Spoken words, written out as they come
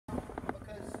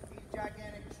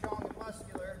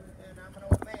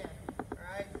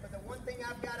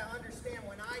I've got to understand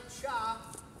when I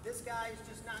chop, this guy is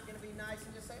just not going to be nice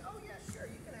and just say, oh yeah, sure,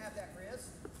 you can have that wrist.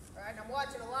 All right, and I'm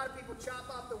watching a lot of people chop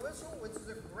off the whistle, which is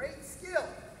a great skill.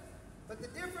 But the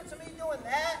difference of me doing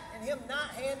that and him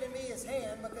not handing me his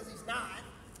hand, because he's not,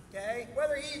 okay,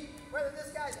 whether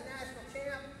this guy's a national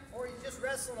champ or he's just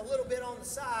wrestling a little bit on the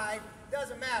side,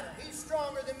 doesn't matter. He's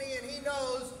stronger than me and he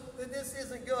knows that this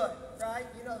isn't good, right?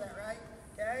 You know that, right?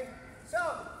 Okay? So,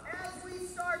 as we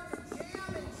start to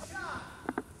jam and chop,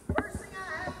 first thing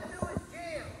I have to do is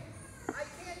jam. I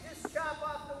can't just chop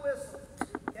off the whistle,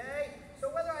 okay? So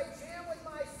whether I jam with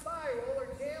my spiral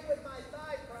or jam with my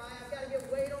thigh pry, I've got to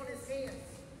get weight on his hands.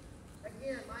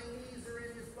 Again, my knees are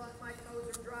in his butt, my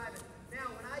toes are driving. Now,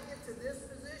 when I get to this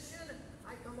position,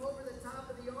 I come over the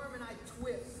top of the arm and I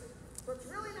twist. So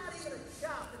it's really not even a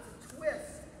chop, it's a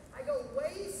twist. I go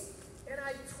waist and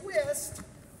I twist,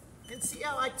 and see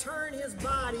how I turn his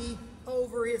body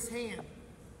over his hand.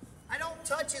 I don't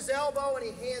touch his elbow and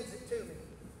he hands it to me,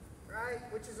 right?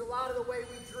 Which is a lot of the way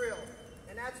we drill.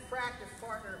 And that's practice,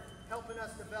 partner, helping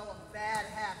us develop bad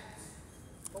habits.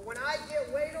 But when I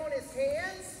get weight on his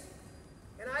hands,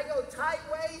 and I go tight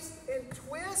waist and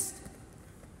twist,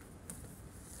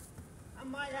 I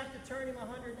might have to turn him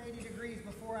 180 degrees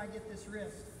before I get this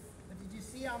wrist. But did you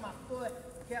see how my foot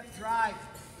kept driving?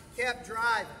 Kept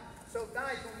driving. So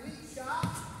guys, when we chop,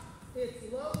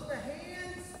 it's load the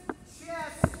hands,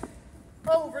 chest,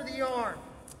 over the arm.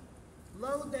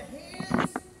 Load the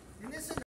hands, and this is